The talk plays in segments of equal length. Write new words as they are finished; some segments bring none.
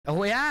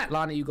Oh yeah,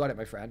 Lana, you got it,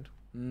 my friend.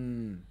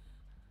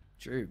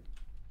 True.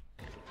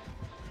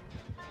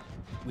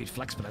 Weird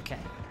flex, but okay.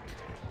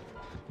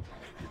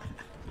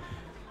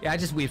 Yeah, I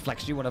just weird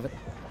flexed you, whatever.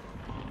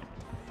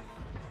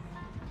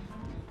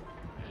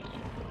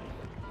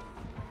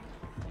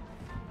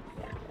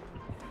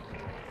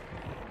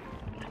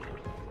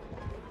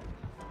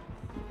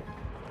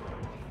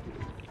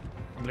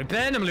 I'm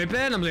looping, I'm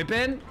looping, I'm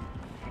looping.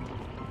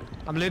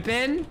 I'm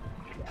looping.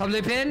 I'm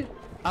looping.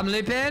 I'm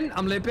looping.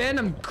 I'm looping.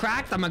 I'm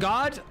cracked. Oh my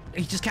god.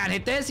 He just can't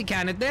hit this. He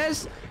can't hit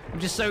this. I'm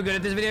just so good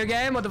at this video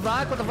game. What the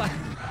fuck? What the fuck?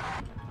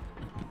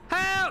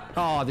 Help!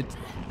 Oh, the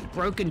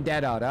broken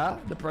dead art, huh?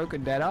 The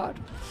broken dead art.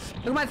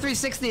 Look at my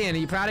 360 in. Are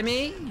you proud of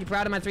me? You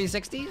proud of my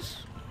 360s?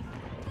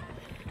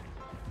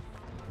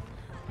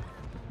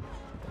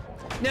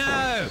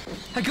 No!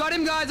 I got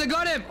him, guys! I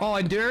got him! Oh,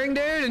 enduring,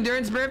 dude!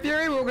 Enduring Spirit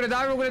Fury! We're gonna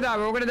die, we're gonna die,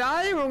 we're gonna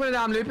die, we're gonna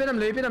die! I'm looping, I'm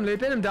looping, I'm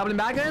looping, I'm doubling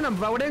back in, I'm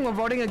voting, we're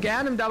voting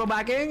again, I'm double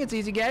backing. It's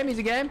easy game,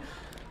 easy game.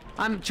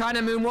 I'm trying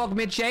to moonwalk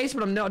mid-chase,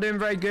 but I'm not doing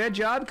very good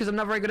job because I'm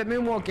not very good at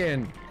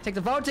moonwalking. Take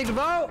the vote, take the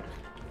vote!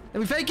 And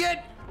we fake it!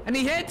 And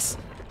he hits!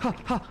 Ha,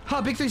 ha,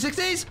 ha, big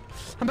 360s!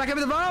 I'm back over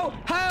the vote!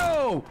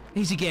 Ho!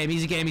 Easy game,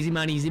 easy game, easy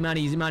money, easy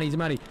money, easy money, easy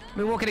money.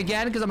 Moonwalking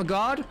again because I'm a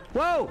god.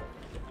 Whoa!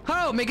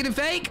 Ho! Making it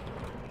fake!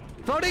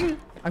 Voting!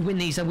 I win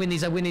these, I win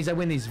these, I win these, I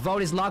win these.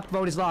 Vote is locked,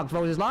 vote is locked,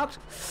 vote is locked.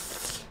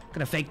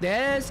 Gonna fake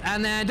this,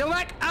 and then double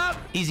back up.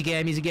 Easy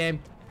game, easy game.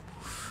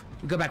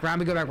 We go back round,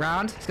 we go back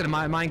round. It's gonna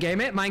mind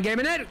game it, mind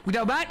gaming it. We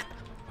double back.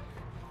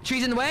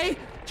 Trees in the way,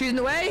 trees in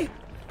the way.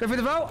 Go for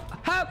the vote.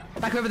 Hop!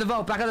 Back over the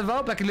vote, back over the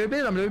vote, back in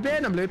looping, I'm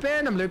looping, I'm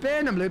looping, I'm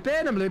looping, I'm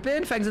looping, I'm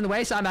looping. Fangs in the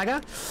way,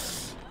 sandbagger.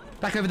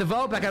 Back over the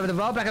vote, back over the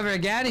vote, back over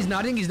again. He's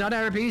nodding,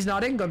 I repeat, he's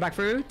nodding. Going back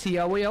through.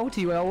 T-O-W-O,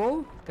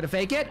 T-O-W-O. Gonna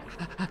fake it.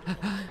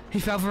 He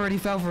fell for it, he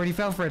fell for it, he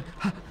fell for it.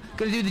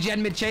 Gonna do the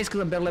gen mid chase because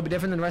I'm built a little bit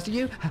different than the rest of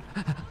you.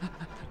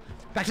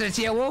 Back to the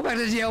T-O-W-O, back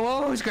to the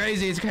T-O-W-O. It's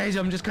crazy, it's crazy.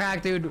 I'm just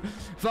cracked, dude.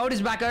 Vote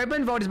is back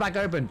open, vote is back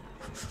open.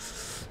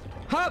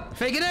 Hop,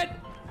 faking it.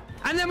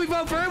 And then we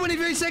vote for it when he's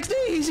 360.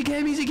 Easy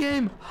game, easy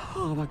game.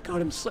 Oh my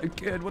god, I'm so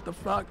good. What the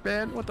fuck,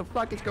 man? What the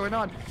fuck is going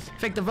on?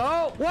 Fake the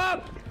vote.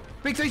 Whoa!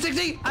 Big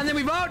 360, and then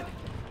we vote.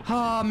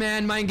 Oh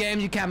man, mind game.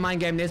 You can't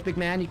mind game this, big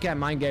man. You can't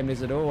mind game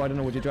this at all. I don't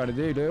know what you're trying to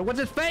do, dude. What's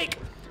it? Fake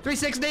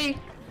 360,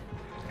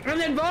 and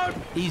then vote.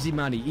 Easy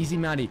money, easy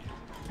money.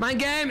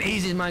 Mind game,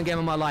 easiest mind game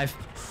of my life.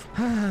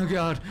 Oh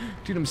god,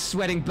 dude, I'm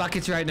sweating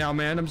buckets right now,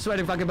 man. I'm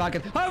sweating fucking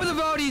buckets. Over the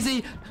vote,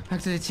 easy. Back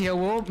to the tier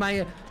wall.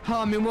 My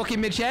moonwalking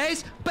mid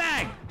chase.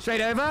 Bang!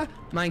 Straight over.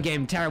 Mind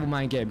game, terrible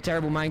mind game,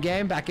 terrible mind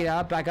game. Back it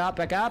up, back up,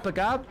 back up, back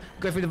up.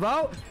 Go through the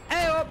vote.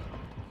 Hey up.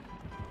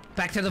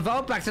 Back to the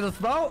vote, back to the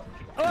vote.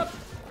 Up.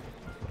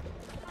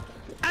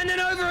 And then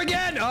over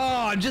again.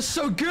 Oh, I'm just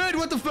so good.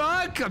 What the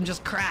fuck? I'm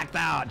just cracked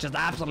out. Just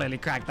absolutely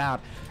cracked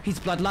out. He's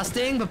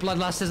bloodlusting, but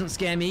bloodlust doesn't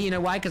scare me. You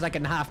know why? Because I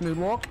can half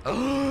moonwalk.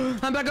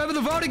 I'm back over the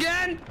vote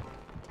again.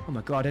 Oh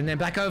my god, and then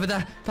back over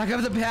the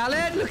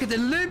pallet. Look at the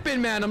looping,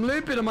 man. I'm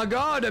looping. Oh my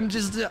god, I'm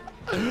just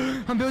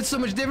I'm built so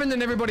much different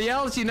than everybody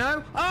else, you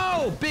know?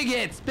 Oh, big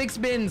hits, big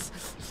spins.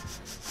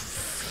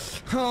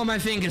 Oh, my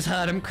fingers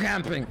hurt. I'm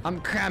cramping.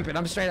 I'm cramping.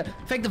 I'm straight up.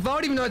 Fake the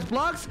vote even though it's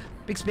blocked.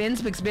 Big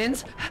spins, big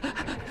spins.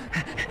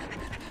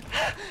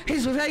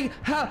 He's fake.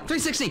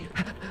 360.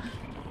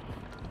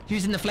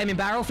 Using the flaming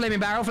barrel,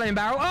 flaming barrel, flaming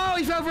barrel. Oh,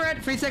 he fell for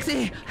it.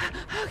 360.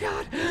 Oh,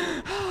 God.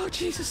 Oh,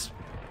 Jesus.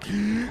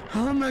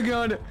 Oh, my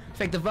God.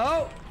 Fake the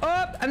vote.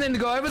 Up. And then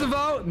go over the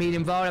vote.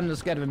 Medium vote. I'm not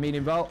scared of a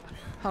medium vote.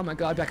 Oh, my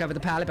God. Back over the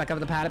pallet. Back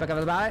over the pallet. Back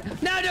over the pallet.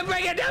 No, don't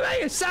break it. Don't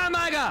break it.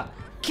 Sandbagger.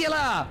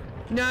 Killer.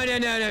 No, no,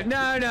 no, no,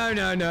 no, no,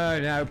 no, no,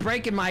 no.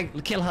 Breaking my...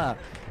 Kill her.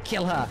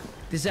 Kill her.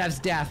 Deserves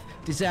death.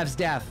 Deserves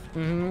death.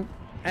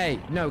 Hey,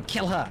 no,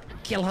 kill her.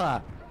 Kill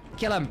her.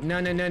 Kill him.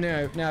 No, no, no,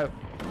 no, no.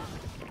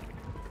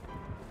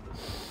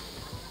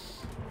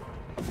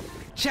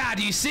 Chad,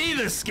 do you see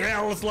the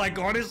skills? Like,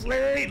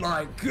 honestly?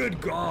 Like,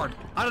 good God.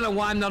 I don't know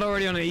why I'm not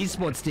already on an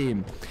esports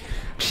team.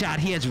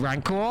 Chad, he has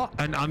Rancor,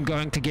 and I'm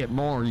going to get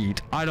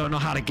Moried. I don't know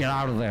how to get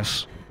out of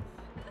this.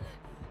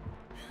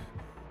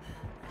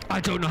 I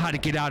don't know how to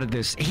get out of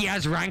this. He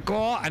has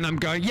Rancor, and I'm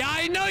going, yeah,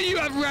 I know you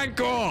have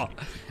Rancor!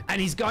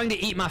 And he's going to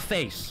eat my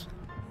face.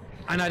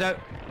 And I don't...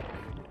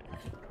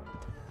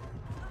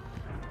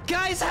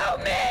 Guys,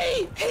 help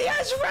me! He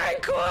has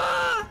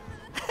Rancor!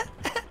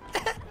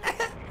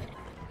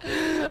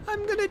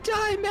 I'm gonna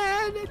die,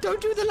 man. Don't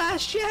do the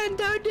last gen.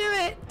 Don't do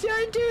it.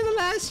 Don't do the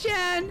last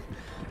gen.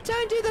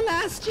 Don't do the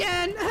last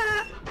gen.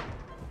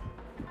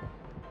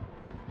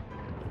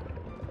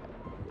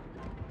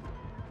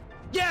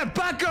 Yeah,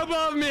 back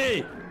above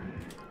me!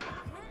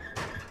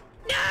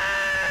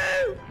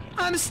 No!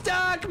 I'm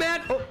stuck,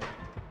 man! Oh.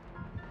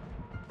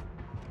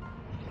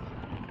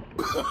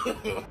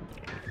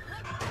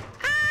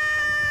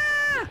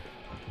 Ah!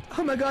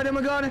 Oh my god, oh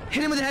my god.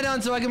 Hit him with the head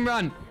on so I can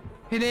run.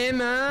 Hit him,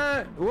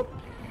 whoop,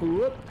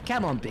 whoop.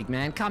 Come on, big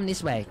man, come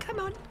this way. Come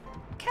on,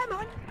 come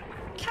on,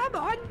 come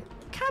on,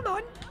 come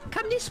on.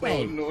 Come this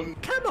way. No.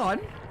 Come on.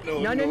 No.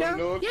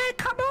 Yeah,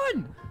 come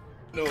on.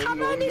 No,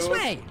 come on this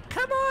way.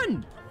 Come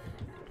on.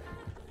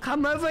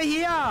 Come over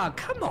here.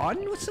 Come on.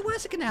 What's the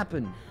worst that can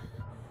happen?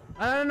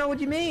 I don't know what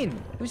you mean.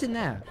 Who's in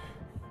there?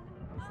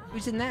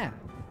 Who's in there?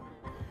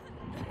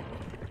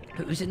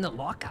 Who's in the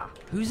locker?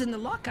 Who's in the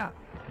locker?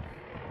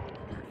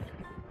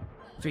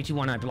 3, 2,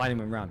 1, I blind him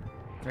and run.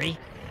 3,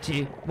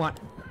 2, 1.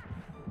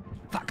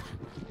 Fuck.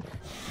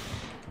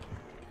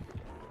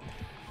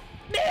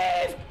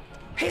 Move!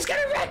 He's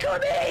gonna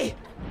record me!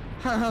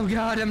 Oh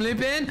god, I'm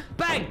looping.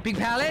 Bang! Big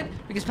pallet.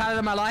 Biggest pallet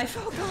of my life.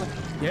 Oh god.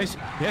 Yes,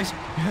 yes.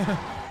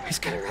 He's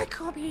gonna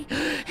record me.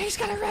 He's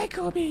gonna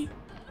record me.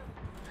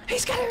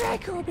 He's gonna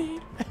record me.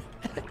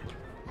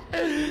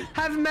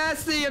 Have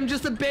mercy, I'm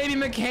just a baby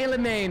Michaela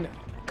main.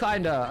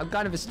 Kinda. I'm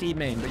kind of a Steve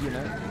main, but you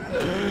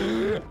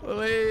know.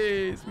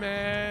 Please,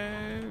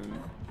 man.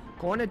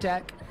 Corner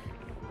attack.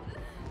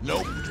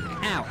 Nope.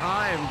 Ow.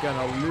 I am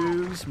gonna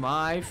lose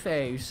my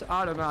face.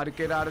 I don't know how to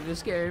get out of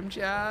this game,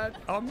 Chad.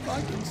 I'm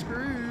fucking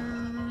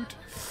screwed.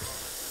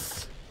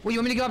 Well, you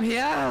want me to go up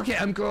here? Okay,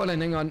 I'm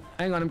crawling. Hang on.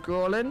 Hang on, I'm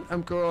crawling.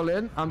 I'm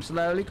crawling. I'm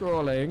slowly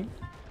crawling.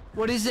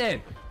 What is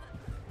it?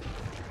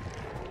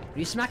 Are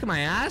you smacking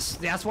my ass?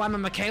 That's why I'm a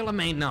Michaela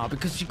main now,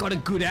 because she got a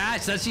good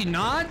ass, does she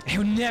not?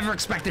 He'll never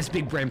expect this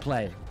big brain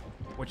play.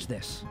 Watch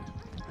this.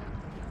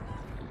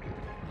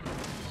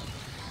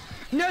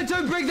 No,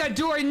 don't break that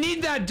door. I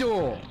need that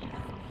door.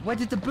 Where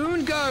did the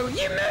boon go?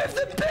 You moved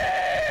the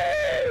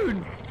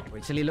boon!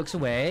 Wait till he looks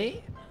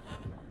away.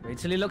 Wait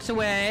till he looks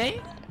away.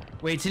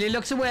 Wait till he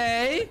looks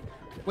away.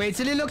 Wait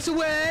till he looks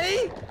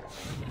away.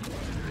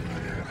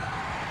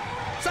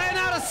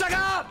 Sayonara,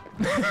 sucker!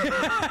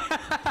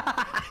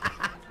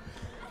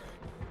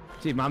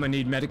 See, Mama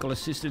need medical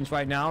assistance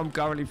right now. I'm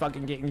currently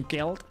fucking getting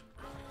killed.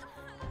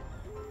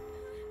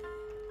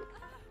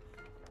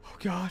 Oh,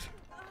 God.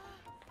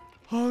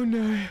 Oh,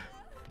 no.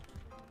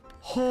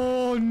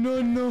 Oh,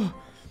 no, no.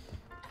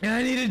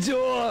 I need a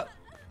door.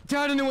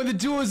 I don't know where the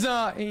doors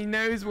are. He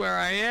knows where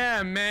I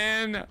am,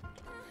 man.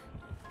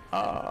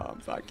 Oh,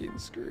 I'm fucking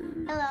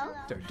screwed. Hello?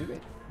 Don't do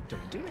it.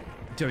 Don't do it.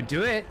 Don't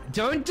do it.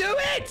 Don't do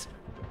it!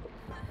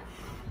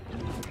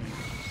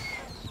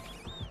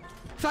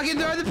 Fucking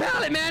throw the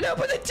pallet, man.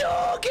 Open the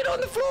door. Get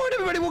on the floor and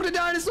everybody walk the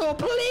dinosaur,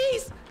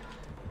 please.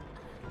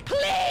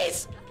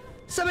 Please.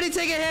 Somebody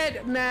take a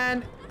hit,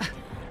 man.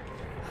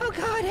 Oh,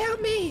 God,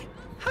 help me.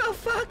 Oh,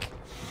 fuck.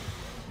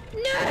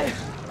 No.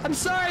 I'm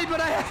sorry,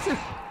 but I have to.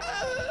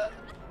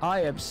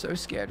 I am so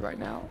scared right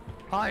now.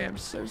 I am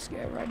so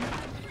scared right now.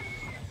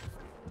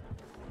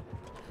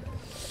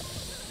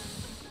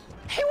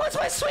 He wants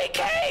my sweet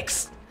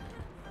cakes.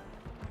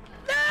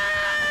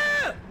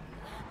 No.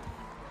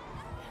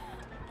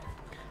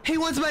 He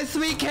wants my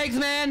sweet cakes,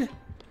 man.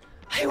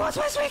 He wants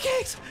my sweet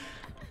cakes.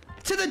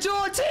 To the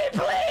door, team,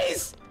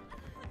 please.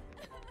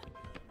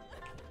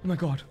 Oh my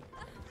god.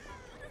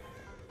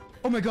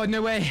 Oh my god,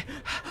 no way.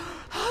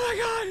 Oh my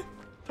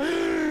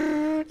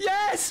god.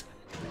 Yes.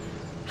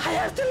 I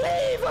have to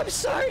leave. I'm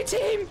sorry,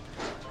 team.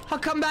 I'll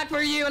come back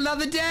for you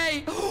another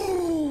day.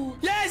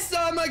 Yes.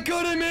 Oh my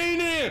god, I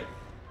mean it.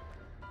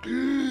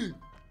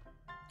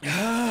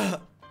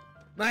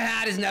 My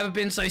hat has never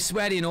been so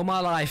sweaty in all my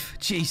life.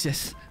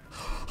 Jesus.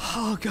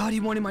 Oh god, he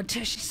wanted my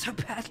tissue so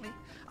badly.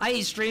 I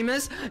eat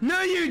streamers.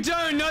 No, you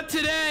don't. Not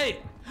today.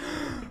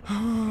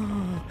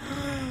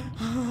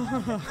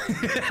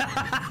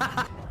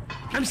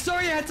 I'm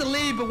sorry I had to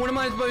leave, but what am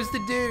I supposed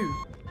to do?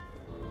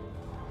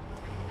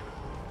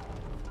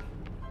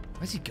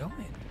 Where's he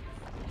going?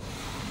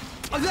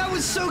 Oh, that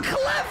was so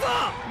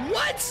clever!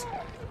 What?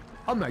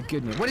 Oh my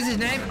goodness. What is his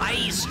name? I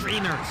eat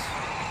streamers.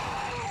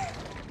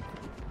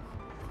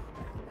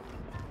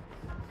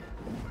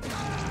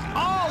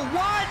 Oh,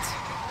 what?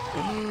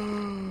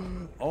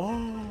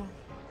 Oh.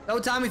 The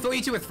whole time we thought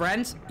you two were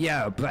friends?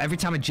 Yeah, but every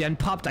time a gen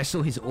popped, I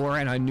saw his aura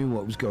and I knew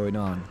what was going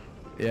on.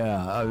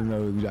 Yeah, I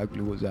know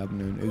exactly what's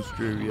happening. It's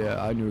true,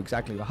 yeah, I knew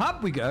exactly.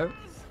 Up we go.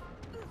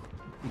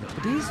 Big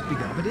uppity,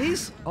 big uppity.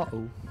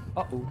 Uh-oh,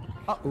 uh-oh,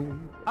 uh-oh,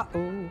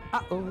 uh-oh,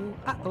 uh-oh,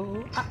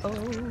 uh-oh, uh-oh.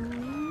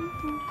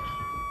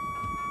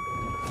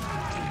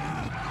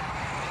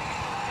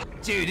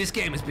 Dude, this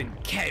game has been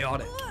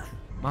chaotic.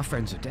 My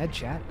friends are dead,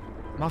 chat.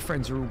 My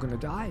friends are all gonna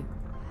die.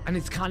 And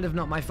it's kind of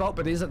not my fault,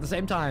 but it is at the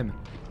same time.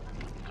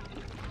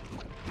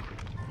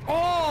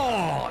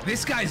 Oh,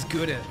 this guy's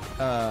good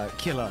at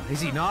killer. Is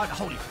he not?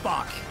 Holy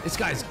fuck. This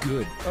guy's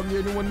good. I'm the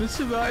only one that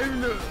survived.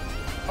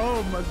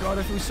 Oh my god,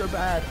 I feel so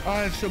bad.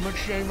 I have so much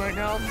shame right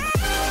now.